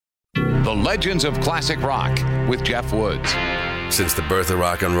The Legends of Classic Rock with Jeff Woods. Since the birth of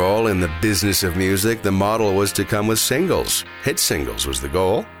rock and roll in the business of music, the model was to come with singles. Hit singles was the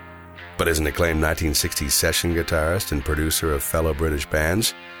goal. But as an acclaimed 1960s session guitarist and producer of fellow British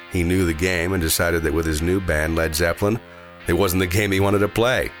bands, he knew the game and decided that with his new band, Led Zeppelin, it wasn't the game he wanted to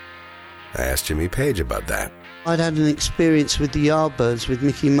play. I asked Jimmy Page about that. I'd had an experience with the Yardbirds with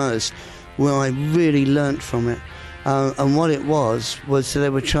Mickey Most where I really learnt from it. And what it was that they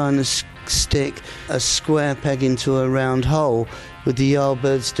were trying to stick a square peg into a round hole with the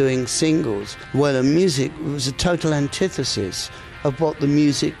Yardbirds doing singles. Well, the music was a total antithesis of what the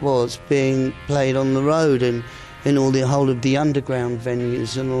music was being played on the road and in all the whole of the underground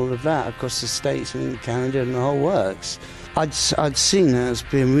venues and all of that across the States and in Canada and the whole works. I'd seen that as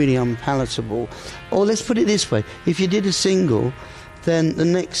being really unpalatable. Or let's put it this way, if you did a single, then the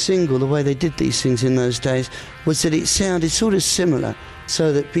next single, the way they did these things in those days, was that it sounded sort of similar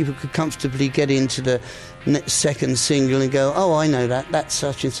so that people could comfortably get into the next second single and go, oh, I know that's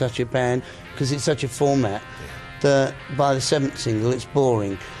such and such a band, because it's such a format that by the seventh single it's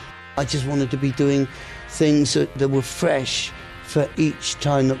boring. I just wanted to be doing things that were fresh for each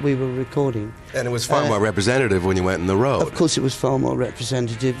time that we were recording. And it was far more representative when you went on the road. Of course it was far more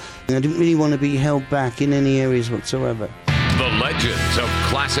representative. And I didn't really want to be held back in any areas whatsoever. The Legends of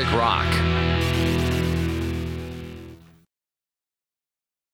Classic Rock.